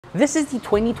This is the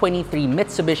 2023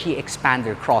 Mitsubishi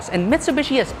Xpander Cross, and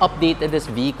Mitsubishi has updated this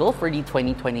vehicle for the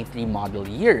 2023 model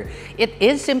year. It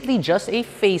is simply just a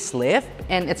facelift,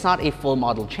 and it's not a full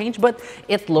model change, but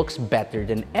it looks better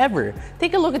than ever.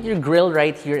 Take a look at your grille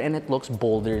right here, and it looks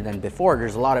bolder than before.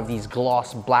 There's a lot of these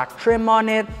gloss black trim on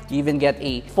it. You even get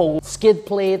a faux skid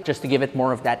plate just to give it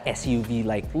more of that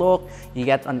SUV-like look. You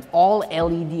get an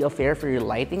all-LED affair for your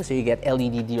lighting, so you get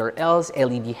LED DRLs,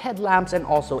 LED headlamps, and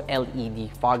also LED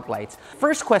fog lights.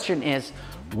 First question is,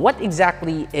 what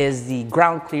exactly is the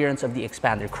ground clearance of the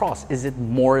Xpander Cross? Is it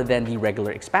more than the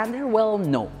regular Xpander? Well,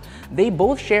 no. They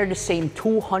both share the same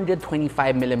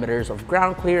 225 millimeters of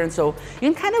ground clearance, so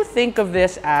you can kind of think of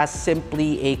this as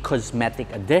simply a cosmetic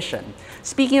addition.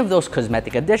 Speaking of those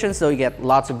cosmetic additions, though, you get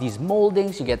lots of these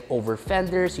moldings, you get over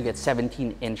fenders, you get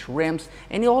 17-inch rims,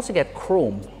 and you also get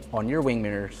chrome on your wing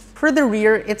mirrors. For the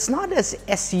rear, it's not as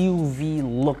SUV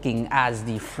looking as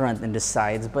the front and the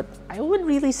sides, but I would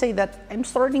really say that I'm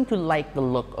starting to like the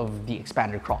look of the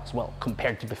Xpander Cross, well,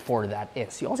 compared to before that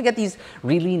is. You also get these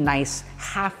really nice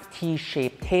half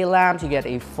T-shaped tail lamps, you get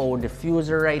a faux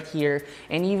diffuser right here,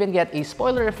 and you even get a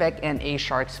spoiler effect and a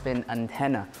shark fin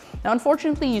antenna. Now,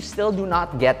 unfortunately, you still do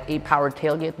not get a power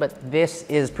tailgate, but this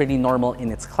is pretty normal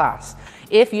in its class.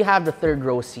 If you have the third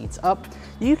row seats up,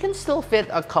 you can still fit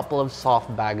a couple of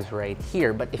soft bags right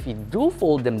here, but if you do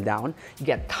fold them down, you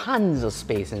get tons of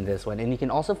space in this one, and you can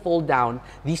also fold down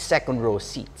the second row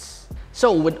seats.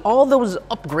 So with all those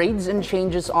upgrades and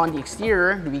changes on the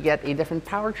exterior, do we get a different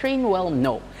powertrain? Well,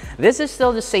 no. This is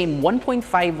still the same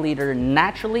 1.5-liter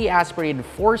naturally aspirated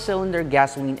 4-cylinder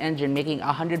gasoline engine making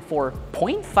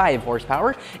 104.5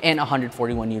 horsepower and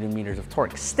 141 Nm of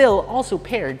torque, still also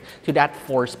paired to that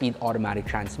 4-speed automatic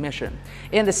transmission.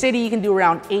 In the city, you can do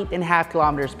around 8.5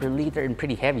 kilometers per liter in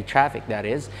pretty heavy traffic, that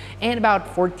is, and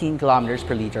about 14 kilometers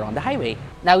per liter on the highway.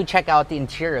 Now we check out the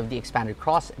interior of the Xpander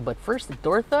Cross, but first the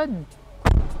door thud.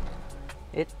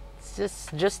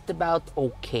 It's just about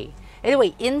okay.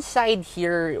 Anyway, inside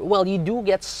here, well, you do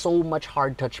get so much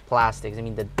hard touch plastics. I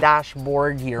mean, the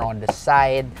dashboard here on the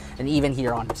side and even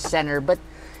here on the center, but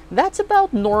that's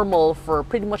about normal for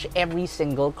pretty much every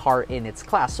single car in its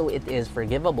class, so it is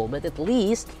forgivable. But at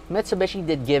least Mitsubishi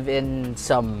did give in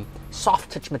some soft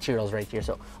touch materials right here.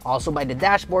 So also by the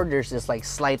dashboard, there's this like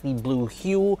slightly blue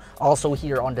hue. Also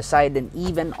here on the side and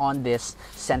even on this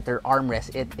center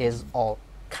armrest, it is all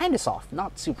kind of soft,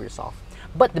 not super soft.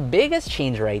 But the biggest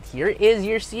change right here is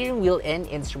your steering wheel and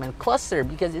instrument cluster,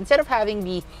 because instead of having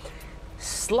the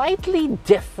slightly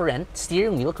different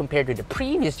steering wheel compared to the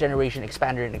previous generation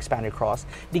Xpander and Xpander Cross,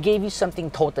 they gave you something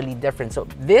totally different. So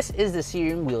this is the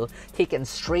steering wheel taken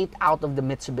straight out of the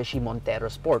Mitsubishi Montero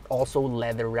Sport, also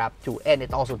leather wrapped too, and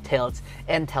it also tilts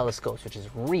and telescopes, which is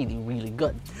really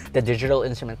good. The digital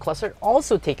instrument cluster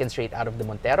also taken straight out of the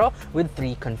Montero with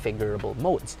 3 configurable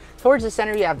modes. Towards the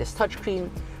center, you have this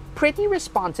touchscreen. Pretty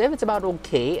responsive, it's about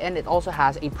okay, and it also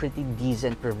has a pretty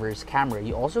decent reverse camera.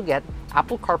 You also get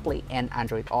Apple CarPlay and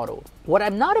Android Auto. What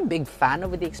I'm not a big fan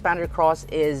of with the Xpander Cross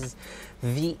is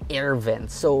the air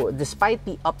vents. So despite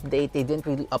the update, they didn't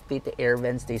really update the air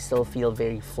vents. They still feel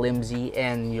very flimsy,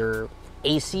 and your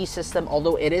AC system,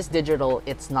 although it is digital,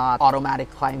 it's not automatic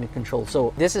climate control.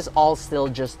 So this is all still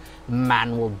just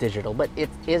manual digital, but it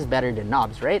is better than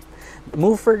knobs, right?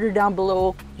 Move further down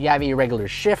below, you have a regular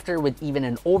shifter with even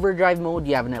an overdrive mode.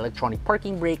 You have an electronic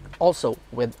parking brake, also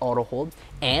with auto hold.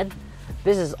 And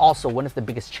this is also one of the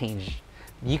biggest changes.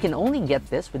 You can only get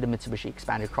this with the Mitsubishi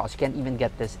Xpander Cross. You can't even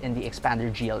get this in the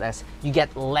Xpander GLS. You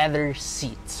get leather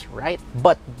seats, right?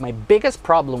 But my biggest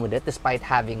problem with it, despite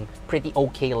having pretty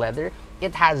okay leather,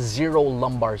 it has 0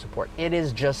 lumbar support. It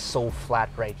is just so flat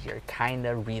right here, kind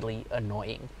of really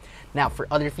annoying. Now for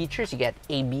other features, you get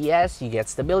ABS, you get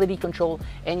stability control,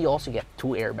 and you also get 2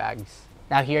 airbags.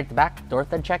 Now here at the back, door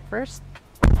thud check first.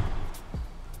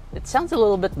 It sounds a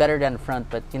little bit better than the front,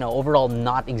 but you know, overall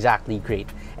not exactly great.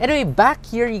 Anyway, back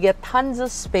here you get tons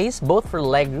of space, both for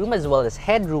legroom as well as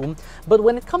headroom. But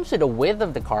when it comes to the width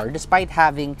of the car, despite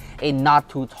having a not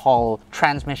too tall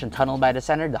transmission tunnel by the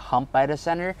center, the hump by the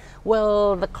center,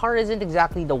 well, the car isn't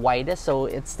exactly the widest, so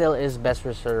it still is best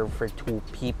reserved for 2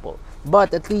 people.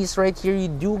 But at least right here you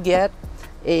do get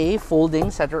a folding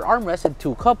center armrest with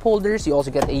 2 cup holders. You also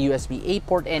get a USB-A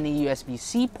port and a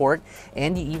USB-C port,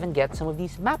 and you even get some of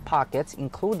these map pockets,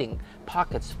 including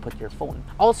pockets to put your phone.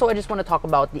 Also, I just want to talk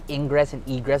about the ingress and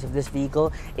egress of this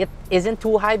vehicle. It isn't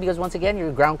too high because once again,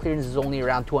 your ground clearance is only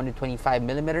around 225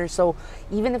 millimeters. So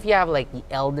even if you have like the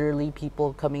elderly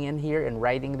people coming in here and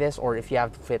riding this, or if you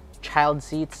have to fit child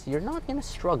seats, you're not gonna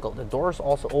struggle. The doors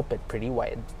also open pretty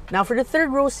wide. Now for the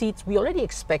third row seats, we already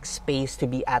expect space to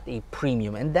be at a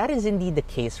premium, and that is indeed the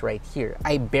case right here.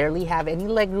 I barely have any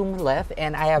legroom left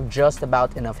and I have just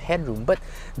about enough headroom, but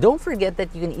don't forget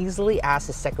that you can easily ask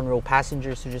the second row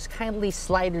passengers to just kindly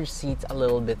slide their seats a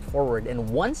little bit forward, and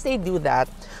once they do that,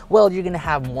 well, you're gonna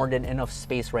have more than enough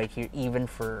space right here even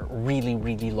for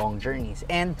really long journeys.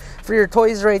 And for your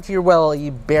toys right here, well,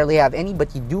 you barely have any,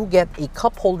 but you do get a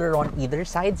cup holder on either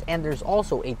sides, and there's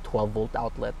also a 12-volt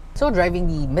outlet. So driving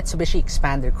the Mitsubishi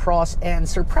Xpander Cross, and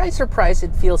surprise, surprise,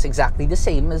 it feels exactly the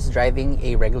same as driving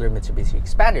a regular Mitsubishi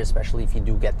Xpander, especially if you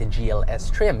do get the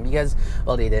GLS trim, because,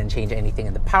 well, they didn't change anything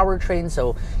in the powertrain,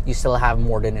 so you still have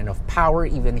more than enough power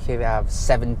even if you have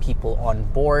 7 people on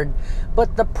board.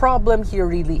 But the problem here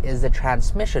really is the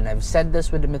transmission. I've said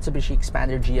this with the Mitsubishi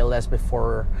Xpander GLS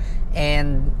before,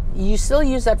 and you still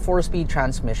use that 4-speed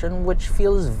transmission, which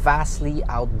feels vastly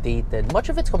outdated. Much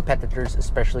of its competitors,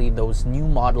 especially those new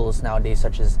models nowadays,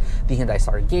 such as the Hyundai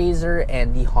Stargazer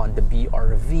and the Honda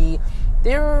BRV,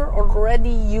 they're already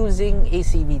using a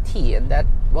CVT, and that,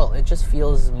 well, it just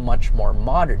feels much more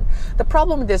modern. The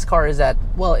problem with this car is that,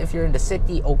 well, if you're in the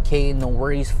city, okay, no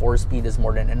worries, 4-speed is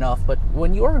more than enough, but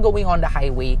when you're going on the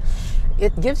highway,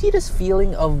 it gives you this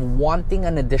feeling of wanting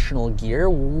an additional gear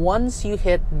once you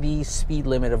hit the speed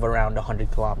limit of around 100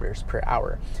 kilometers per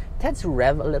hour. It tends to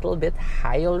rev a little bit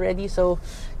high already, so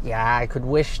yeah, I could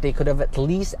wish they could have at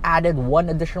least added one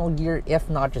additional gear, if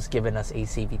not just given us a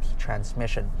CVT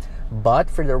transmission. But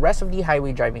for the rest of the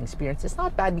highway driving experience, it's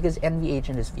not bad because NVH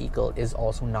in this vehicle is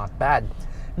also not bad.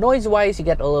 Noise-wise, you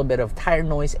get a little bit of tire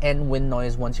noise and wind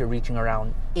noise once you're reaching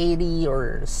around 80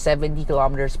 or 70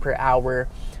 kilometers per hour.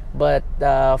 But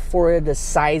for the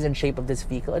size and shape of this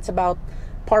vehicle, it's about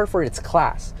par for its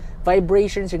class.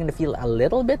 Vibrations, you're going to feel a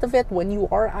little bit of it when you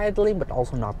are idling, but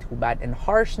also not too bad. And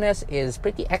harshness is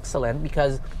pretty excellent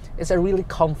because it's a really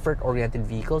comfort-oriented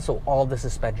vehicle, so all the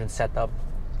suspension setup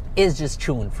is just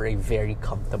tuned for a very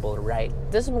comfortable ride.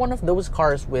 This is one of those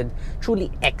cars with truly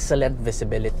excellent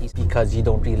visibility because you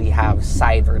don't really have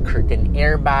side or curtain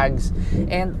airbags,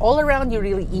 and all around you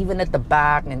really, even at the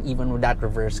back and even with that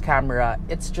reverse camera,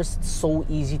 it's just so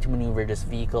easy to maneuver this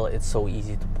vehicle. It's so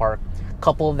easy to park.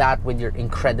 Couple that with your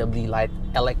incredibly light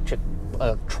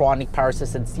electronic power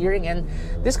assisted steering, and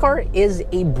this car is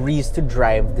a breeze to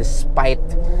drive despite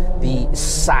the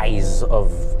size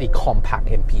of a compact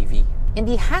MPV. In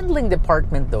the handling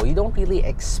department though, you don't really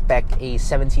expect a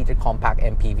 7-seater compact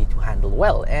MPV to handle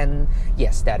well. And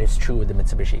yes, that is true with the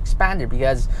Mitsubishi Xpander,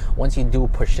 because once you do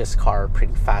push this car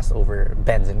pretty fast over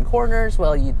bends and corners,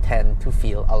 well, you tend to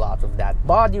feel a lot of that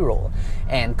body roll.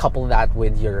 And couple that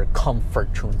with your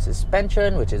comfort tuned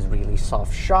suspension, which is really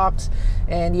soft shocks,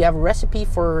 and you have a recipe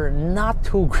for not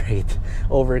too great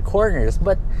over corners.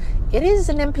 But it is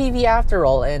an MPV after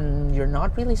all, and you're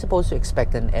not really supposed to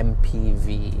expect an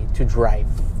MPV to drive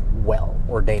well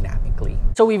or dynamically.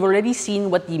 So we've already seen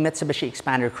what the Mitsubishi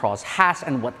Xpander Cross has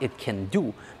and what it can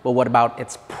do, but what about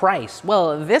its price?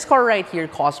 Well, this car right here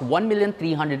costs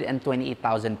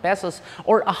 1,328,000 pesos,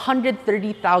 or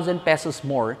 130,000 pesos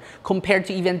more compared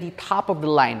to even the top of the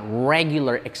line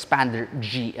regular Xpander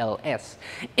GLS.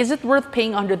 Is it worth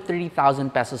paying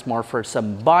 130,000 pesos more for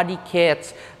some body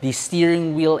kits, the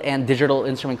steering wheel and digital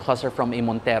instrument cluster from a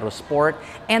Montero Sport,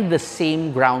 and the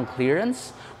same ground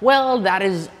clearance? Well, that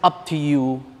is up to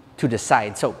you to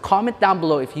decide. So comment down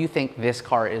below if you think this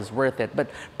car is worth it. But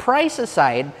price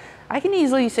aside, I can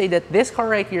easily say that this car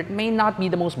right here may not be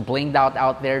the most blinged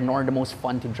out there, nor the most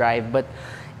fun to drive, but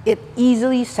it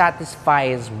easily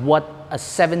satisfies what a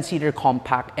 7-seater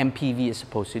compact MPV is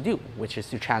supposed to do, which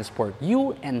is to transport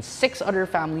you and 6 other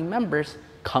family members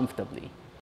comfortably.